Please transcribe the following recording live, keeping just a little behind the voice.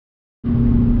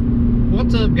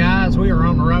What's up, guys? We are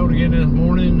on the road again this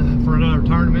morning for another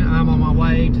tournament. I'm on my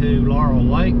way to Laurel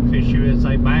Lake, Fish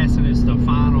USA BASSIN. It's the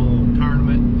final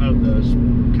tournament of the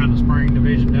kind of spring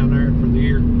division down there for the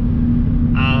year.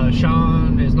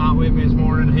 Sean is not with me this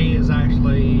morning. He is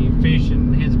actually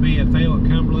fishing his BFL at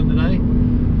Cumberland today,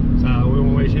 so we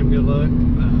want to wish him good luck.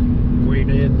 We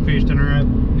did fish in her,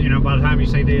 you know, by the time you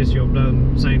see this, you'll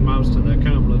have seen most of the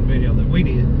Cumberland video that we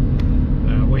did.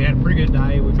 We had a pretty good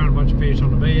day. We found a bunch of fish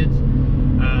on the beds.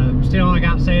 Still only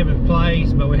got 7th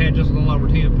place, but we had just a little over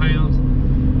 10 pounds.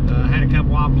 Had a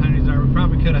couple opportunities there. We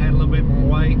probably could have had a little bit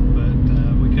more weight, but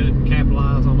we couldn't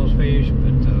capitalize on those fish.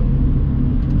 But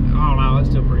all in all, it's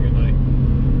still a pretty good day.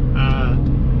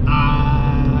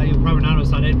 You'll probably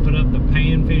notice I didn't put up the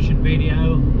pan fishing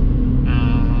video,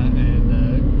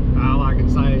 and all I can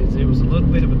say is it was a little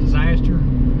bit of a disaster.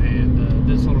 And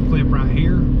this little clip right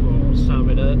here will sum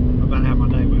it up about how my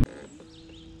day went.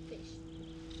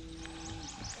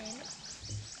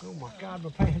 Oh my God,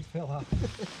 my pants fell off.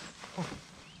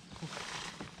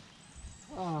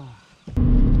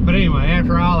 But anyway,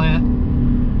 after all that,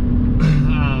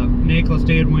 Nicholas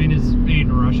did win his entry,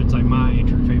 or I should say my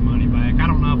entry fee money back. I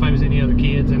don't know if there was any other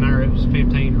kids in there. It was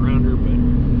 15 or under, but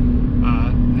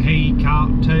he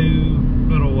caught 2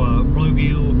 little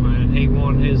bluegill, and he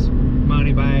won his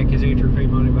money back, his entry fee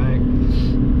money back.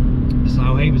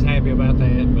 So he was happy about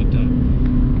that. But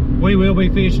we will be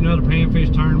fishing another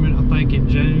panfish tournament, I think in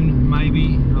June,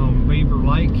 maybe, on Beaver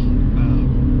Lake.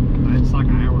 It's like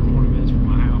an hour and 20 minutes from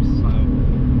my house. So,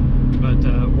 but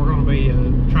we're going to be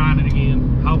trying it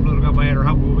again. Hopefully it'll go better.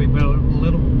 Hopefully we'll be a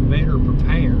little better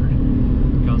prepared,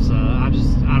 because I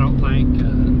don't think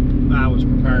I was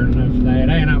prepared enough for that,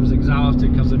 and I was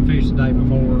exhausted because I'd fished the day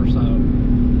before. So,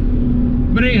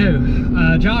 but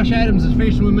anywho, Josh Adams is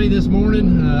fishing with me this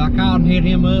morning. I called and hit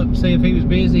him up, see if he was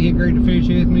busy. He agreed to fish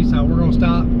with me, so we're going to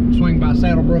stop, swing by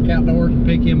Saddlebrook Outdoors and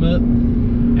pick him up.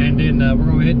 And then we're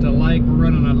going to hit the lake. We're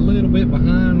running a little bit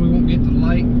behind. We won't get to the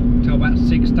lake until about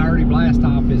 6:30. Blast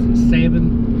off is at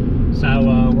 7.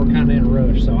 So we're kind of in a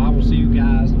rush. So I will see you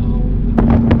guys on...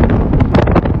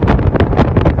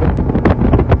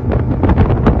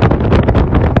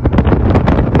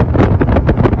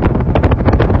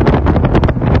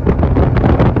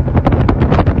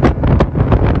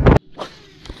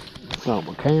 Thought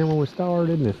my camera was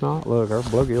started, and if not, look, our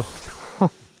bluegill.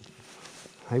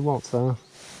 He wants some.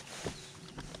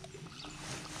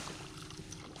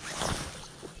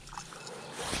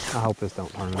 I hope this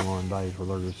don't turn into one of them days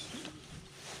where they just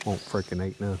won't freaking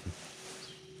eat nothing.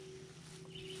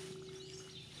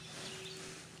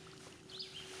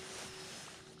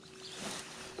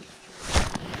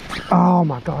 Oh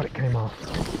my God, it came off.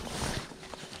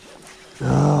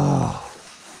 Oh.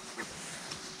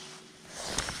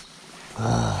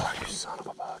 Oh, you son of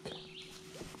a buck.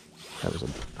 That was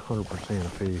 100% a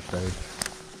fish, dude.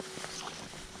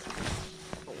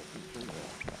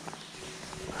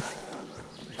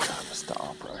 I gotta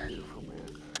stop right here for a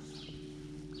minute.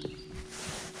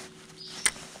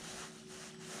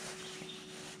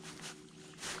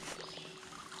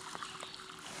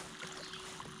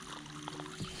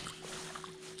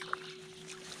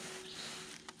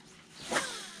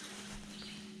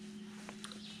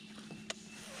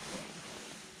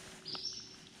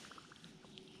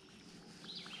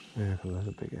 Yeah, because that's a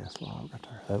big ass log right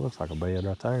there. That looks like a bed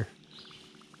right there.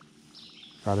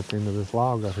 Right at the end of this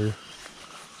log right here.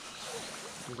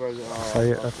 See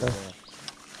it right there?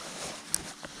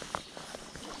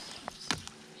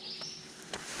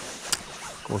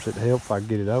 Of course, it'd help if I could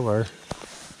get it over there.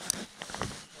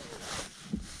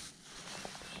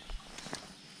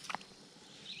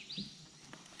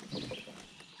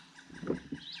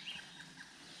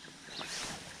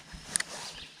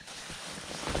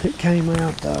 It came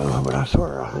out though, but I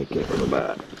swear I think it was a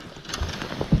bite.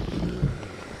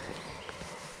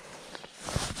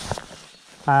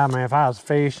 I mean, if I was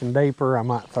fishing deeper, I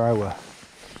might throw a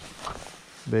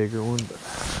bigger one, but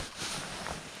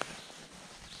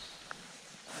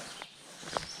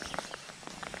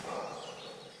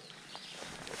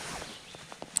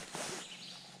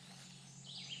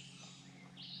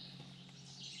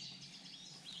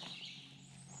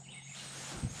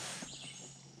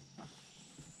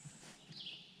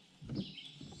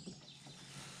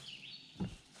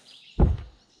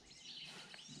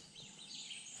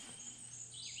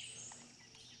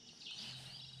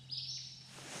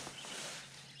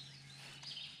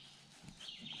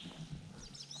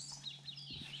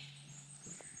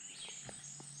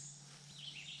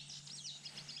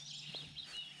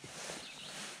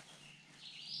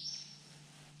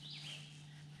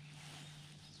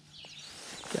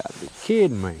gotta be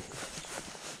kidding me.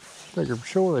 Figured for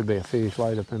sure there'd be a fish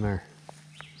laid up in there.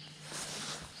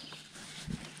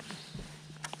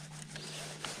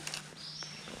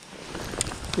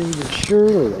 Figured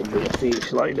sure there'd be a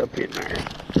fish laid up in there.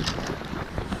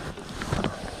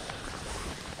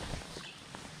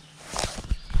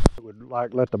 It would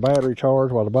like let the battery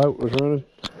charge while the boat was running,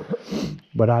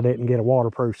 but I didn't get a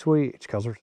waterproof switch because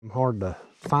they're hard to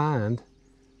find.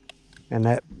 And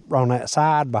that on that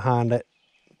side behind that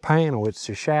panel, it's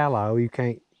so shallow you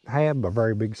can't have a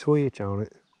very big switch on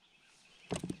it.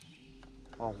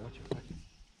 Oh, what's your face?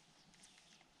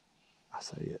 I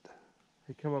see it.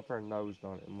 He come up there and nosed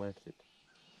on it and left it.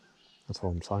 That's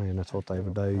what I'm saying. That's what they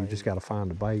would do. You just got to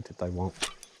find a bait that they want.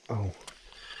 Oh. Is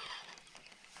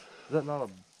that not a...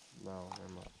 No,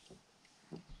 never mind.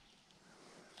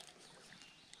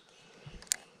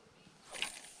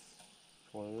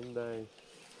 One of them days.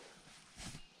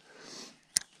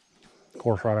 Of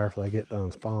course, right after they get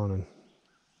done spawning.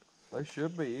 They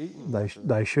should be eating.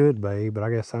 They should be, but I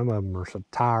guess some of them are so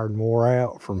tired and wore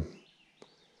out from...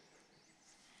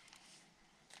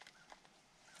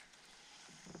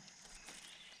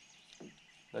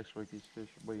 Next week these fish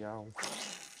will be on.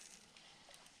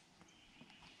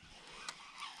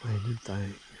 Man, you'd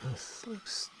think. This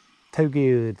looks too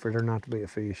good for there not to be a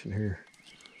fish in here.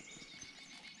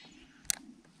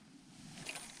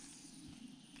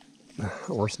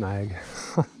 Or snag.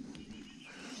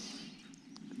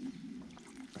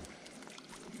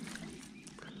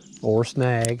 Or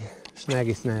snag.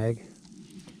 Snaggy snag.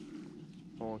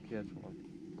 I want to catch one.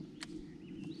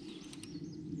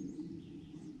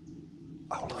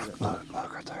 Oh,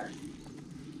 look right there.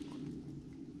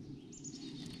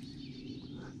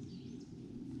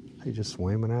 He's just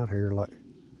swimming out here like...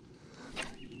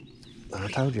 I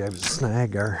told you it was a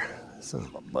snagger. Son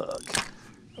of a buck.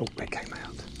 Oh, it came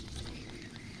out.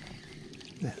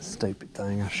 That stupid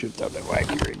thing. I should throw that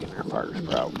wacky rig in there first,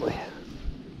 probably.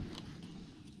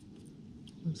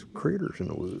 There's some critters in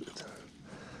the woods.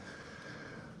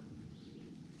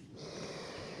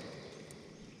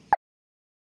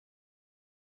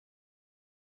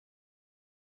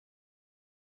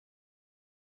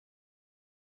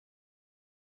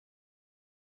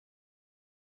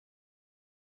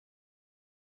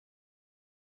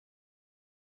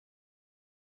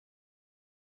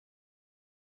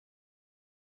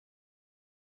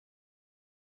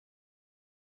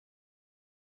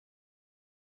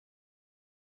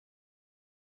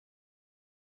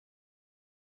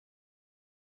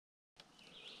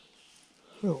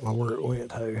 I don't know where it went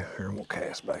to. Here, I'm gonna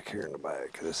cast back here in the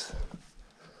back of this.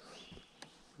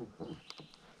 I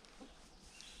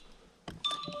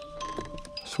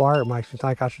swear it makes me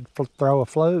think I should throw a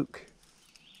fluke.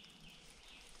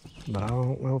 But I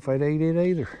don't know if they'd eat it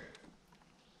either.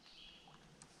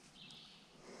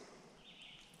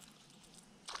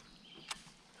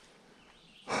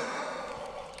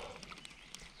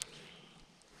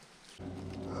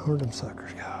 Where'd them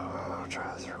suckers go? I'll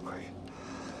try this real quick.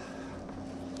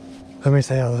 Let me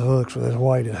see how this looks with this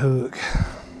weighted hook.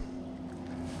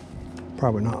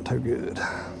 Probably not too good.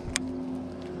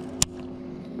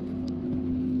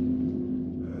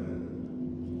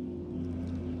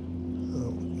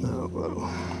 Oh, no.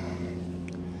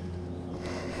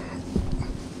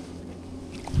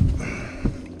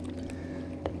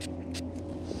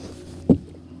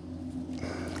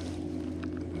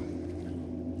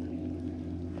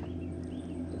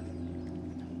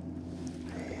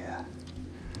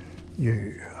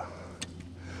 Yeah.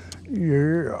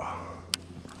 Yeah.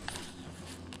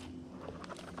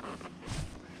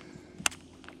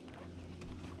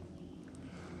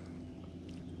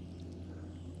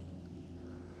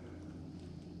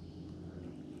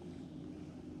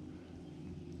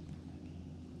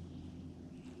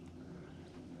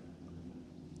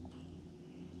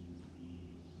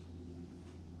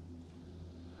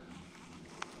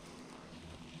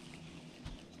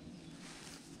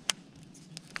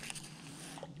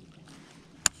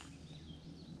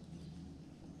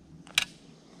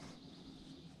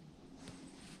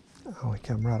 Oh, he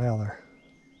come right out of there.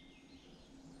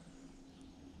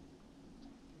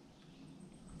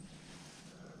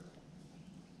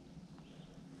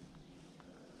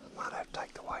 I might have to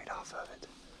take the weight off of it.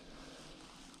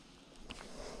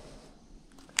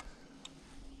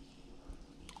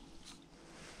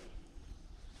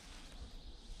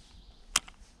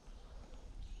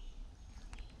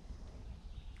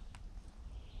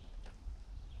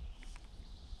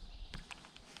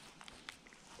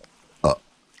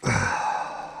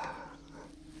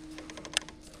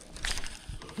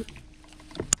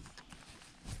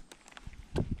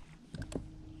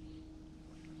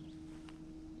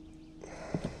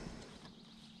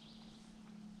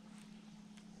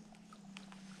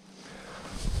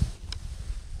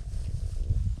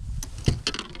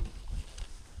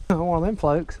 one of them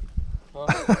flukes. Huh?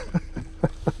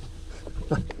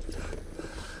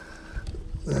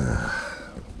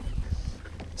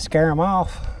 Scare them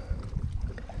off.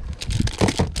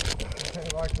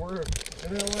 Like we're,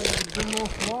 and then like the little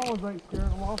small ones ain't scaring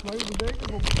them off, maybe the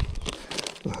bigger ones.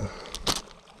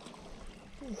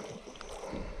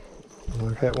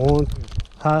 Look at one.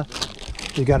 Huh?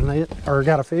 You got a net or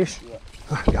got a fish? Yeah.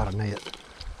 I got a net.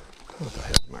 What the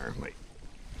hell's the matter with me?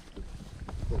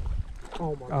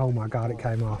 Oh my God, it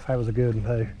came off. That was a good one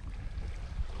too.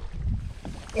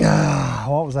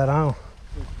 What was that on?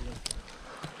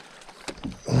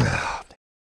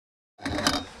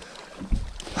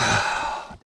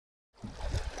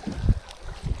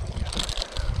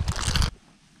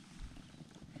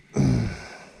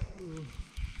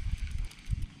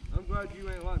 I'm glad you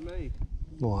ain't like me.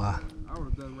 Why? I would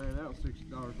have done ran out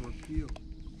 $60 worth of fuel.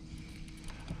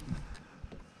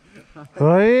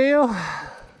 Well,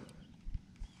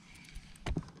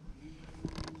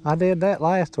 I did that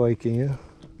last weekend,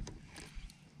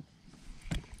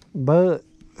 but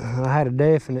I had a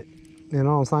definite, you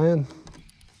know what I'm saying?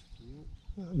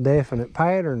 Definite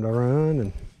pattern to run,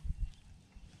 and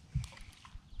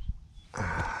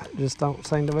it just don't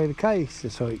seem to be the case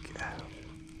this week.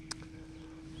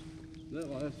 That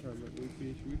last tournament we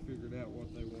fished, we figured out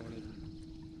what they wanted.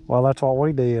 Well, that's what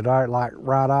we did, like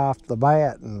right off the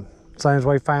bat, and as soon as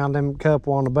we found them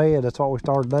couple on the bed, that's what we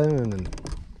started doing. And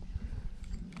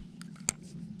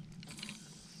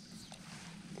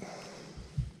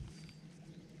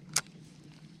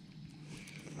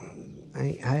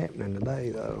ain't happening today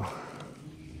though.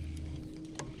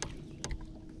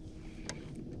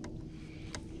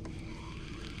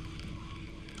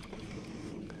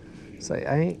 Say,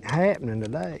 ain't happening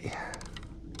today.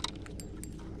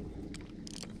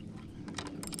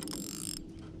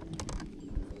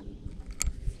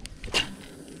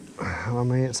 I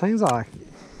mean, it seems like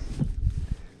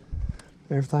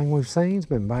everything we've seen's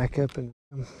been back up in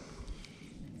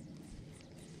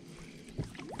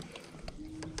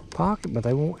pocket, but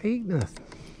they won't eat nothing.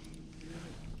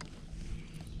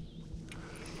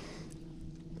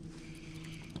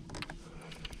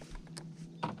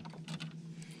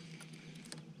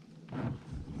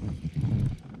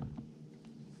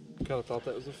 Kind of thought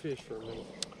that was a fish for a minute.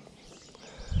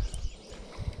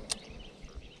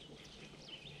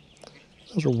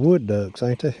 Those are wood ducks,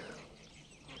 ain't they?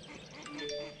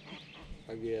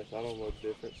 I guess. I don't know the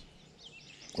difference.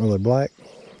 Are they black?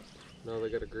 No, they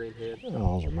got a green head.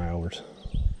 Oh, those are mallards.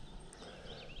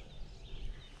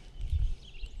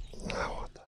 Oh,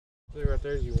 what the? See, right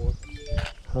there's you one.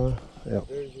 Huh? Yep.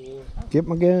 There's you one. Get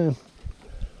my gun.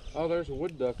 Oh, there's a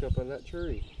wood duck up in that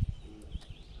tree.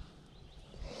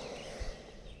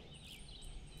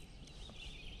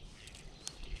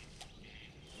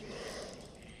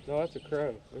 No, that's a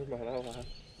crow. Never mind, I lied.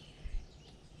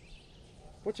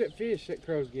 Watch that fish that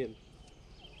crow's getting.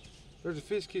 There's a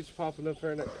fish keeps popping up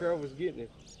there and that crow was getting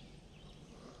it.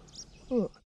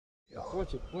 Watch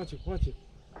it, watch it, watch it.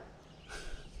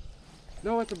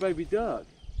 No, that's a baby duck.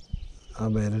 I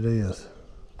bet it is.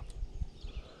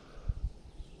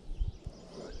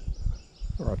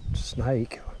 Or a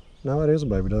snake. No, it is a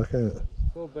baby duck, ain't it?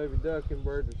 Little baby duck and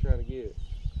birds are trying to get it.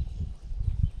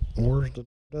 Where's the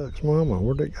duck's mama?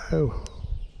 Where'd it go?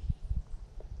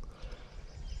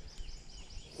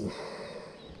 What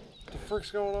the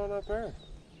frick's going on up there?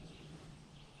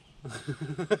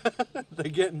 They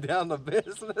getting down to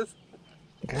business?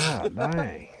 God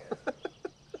dang.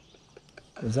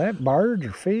 Is that birds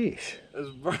or fish? It's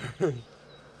birds.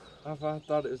 I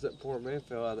thought it was that poor man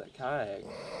fell out of that kayak.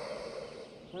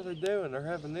 What are they doing? They're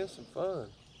having this some fun.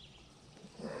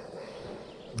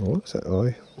 It looks that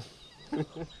way.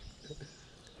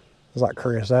 It's like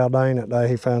Chris Aldane that day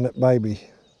he found that baby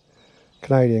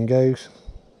Canadian goose.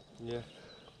 Yeah.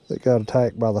 That got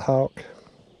attacked by the hawk.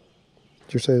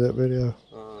 Did you see that video?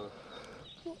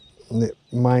 And it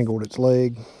mangled its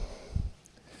leg.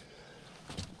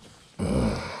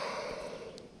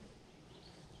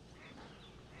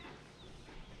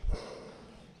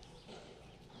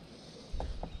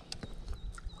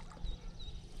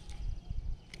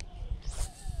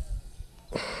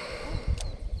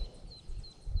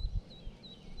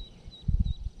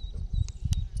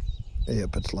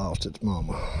 Yep, it's lost its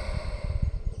mama.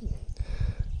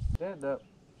 Stand up.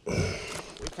 We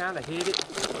kind of hit it.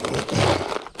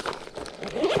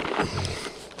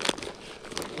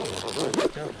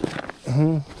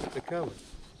 They're coming.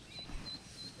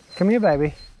 Come here,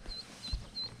 baby.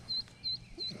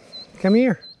 Come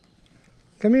here.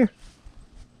 Come here.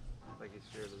 I think he's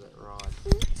scared of that rod.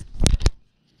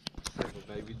 There's a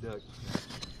baby duck.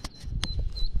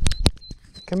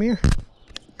 Come here.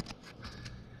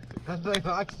 That thing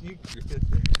likes you.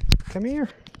 Come here.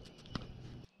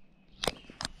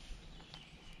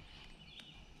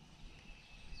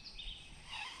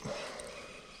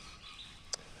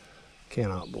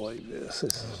 Cannot believe this.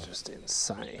 This is just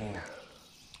insane.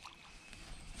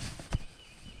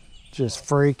 Just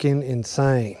freaking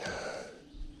insane.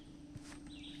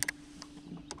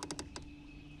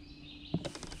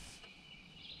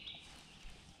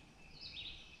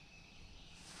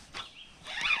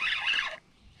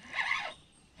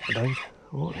 Dude,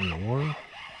 what in the world?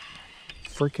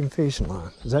 Freaking fishing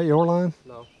line. Is that your line?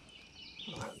 No.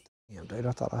 Damn, dude,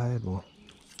 I thought I had one.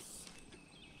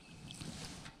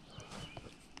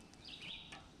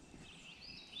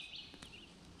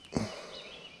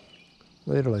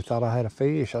 Literally thought I had a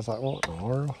fish. I was like, what in the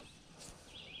world?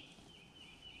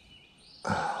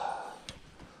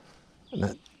 And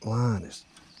that line is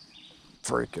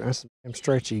freaking, that's a damn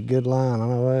stretchy, good line. I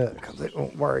know that, because it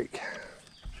won't break.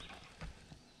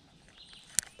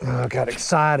 I got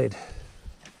excited.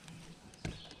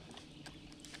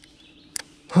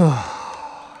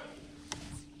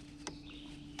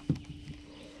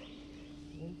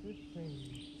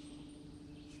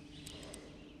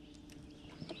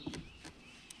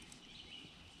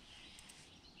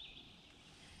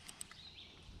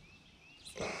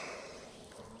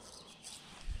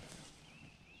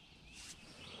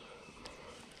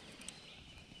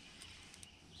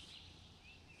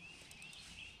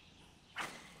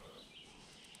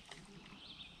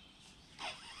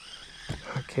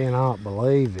 I cannot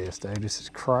believe this, dude. This is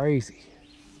crazy.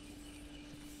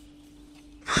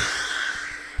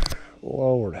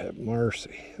 Lord have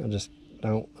mercy. I just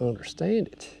don't understand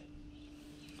it.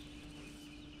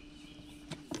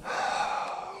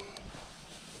 I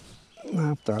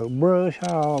throw brush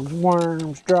hogs,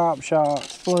 worms, drop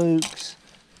shots, flukes,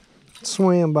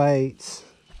 swim baits.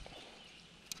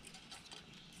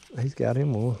 He's got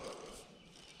him one.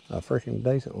 A freaking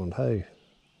decent one too.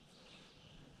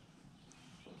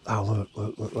 Oh, look,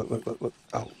 look, look, look, look, look, look.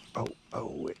 Oh, oh,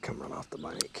 oh, it come right off the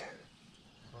bank.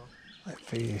 Huh? That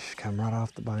fish come right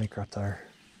off the bank right there.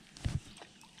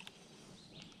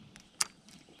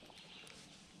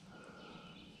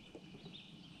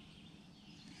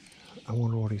 I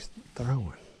wonder what he's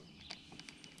throwing.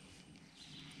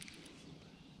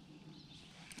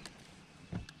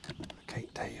 I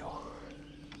can't tell.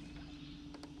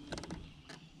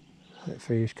 That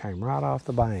fish came right off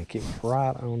the bank. It was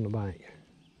right on the bank.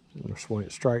 And just went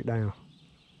straight down.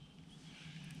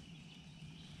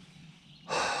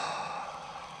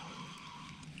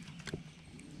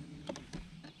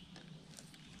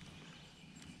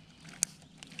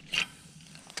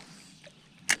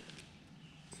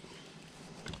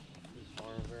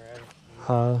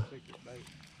 Huh?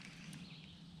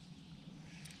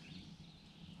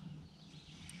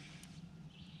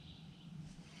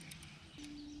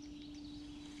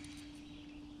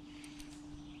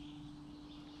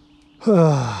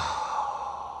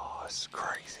 It's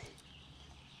crazy.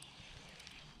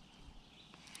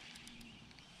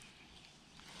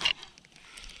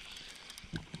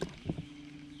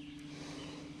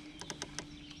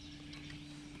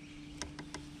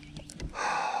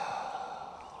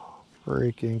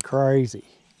 Freaking crazy.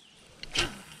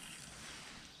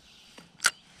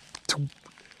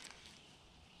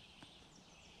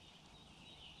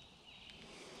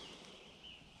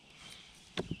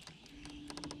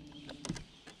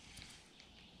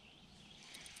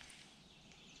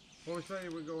 What we say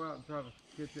we go out and try to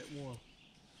get that one?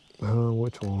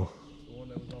 Which one? The one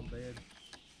that was on bed.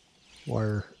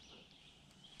 Where?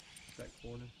 That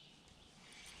corner.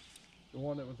 The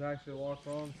one that was actually locked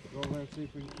on. Go over there and see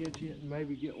if we can catch it and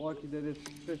maybe get lucky that it's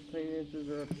 15 inches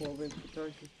or a 12-inch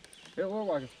protection. It looked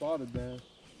like a spotted bass.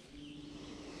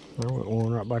 There went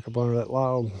one right back up under that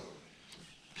log.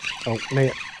 Oh,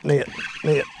 net, net,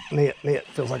 net, net, net.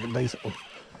 Feels like a decent one.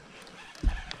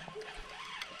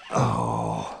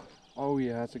 Oh. Oh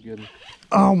yeah, that's a good one.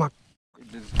 Oh my.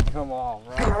 It just come off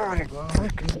right.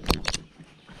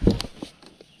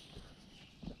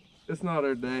 It's not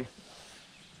our day.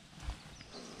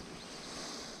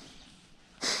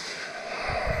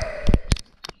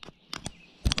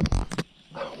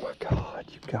 Oh my God,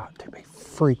 you got to be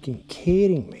freaking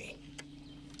kidding me.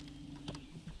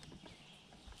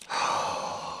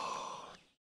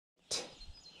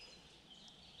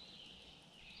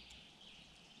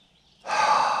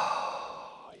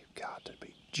 You've got to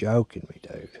be joking me,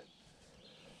 dude.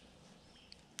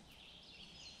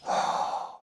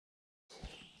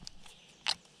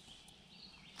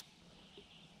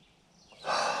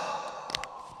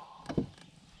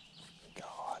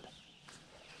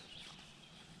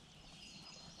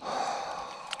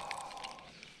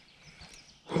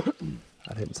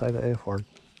 Didn't say the F word.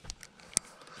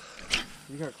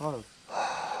 You got close.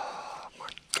 Oh my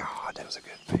God, that was a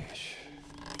good fish.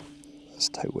 That's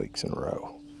 2 weeks in a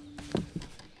row.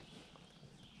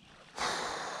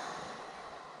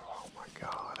 Oh my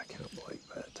God, I can't believe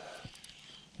that.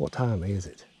 What time is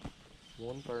it?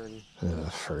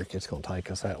 1:30. Frick, it's gonna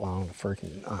take us that long to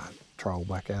freaking troll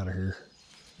back out of here.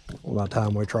 By the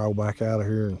time we troll back out of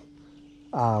here and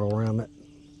idle around that,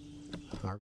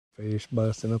 our fish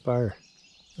busting up there.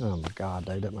 Oh my God,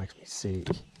 dude, that makes me sick.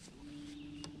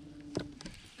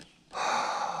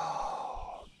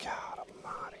 Oh, God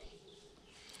almighty.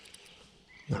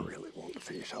 I really want to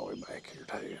fish all the way back here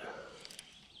too.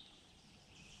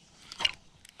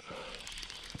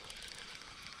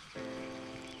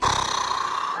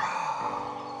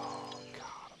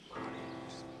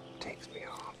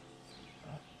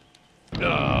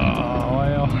 Oh,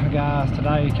 well, guys,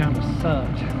 today kind of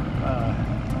sucked.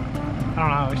 I don't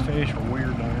know, these fish were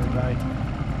weird there today.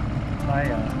 They,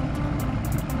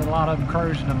 did a lot of them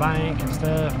cruising the bank and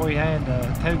stuff. We had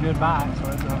 2 good bites,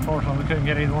 but unfortunately we couldn't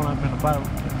get either one of them in the boat.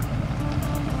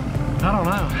 I don't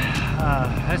know.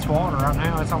 This water right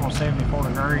now, it's almost 74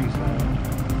 degrees.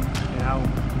 You know,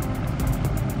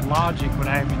 logic would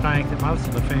have you think that most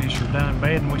of the fish are done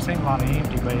bedding. We've seen a lot of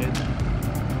empty beds.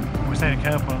 We seen a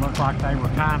couple that looked like they were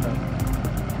kind of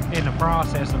in the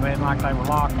process of bedding, like they were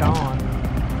locked on,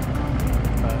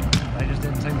 but they just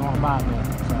didn't seem to want to bite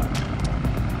nothing.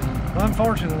 So,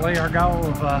 unfortunately, our goal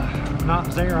of not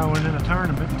zeroing in a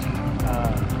tournament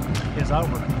is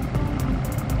over.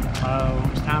 So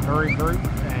it's time to regroup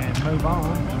and move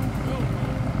on.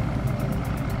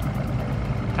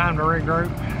 Time to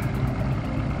regroup,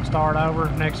 start over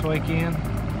next weekend.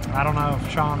 I don't know if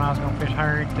Sean and I was going to fish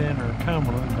Harrington or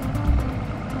Cumberland, but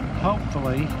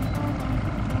hopefully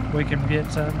we can get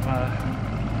something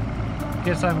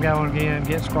going again,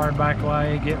 get squared back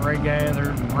away, get regathered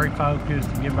and refocused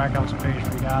and get back on some fish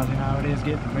for you guys. You know, it is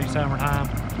getting to be summertime.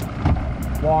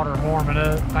 Water warming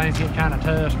up, things get kind of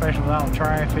tough, especially with all the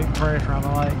traffic and pressure on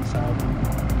the lake. So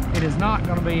it is not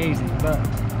going to be easy, but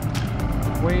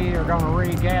we are going to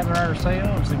regather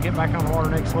ourselves and get back on the water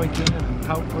next weekend and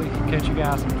hopefully catch you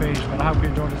guys some fish. But I hope you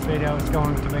enjoyed this video. It's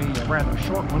going to be a rather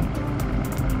short one.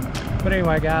 But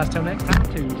anyway, guys, till next time,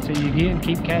 to see you again,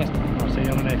 keep casting. I'll see you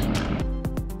on the next one.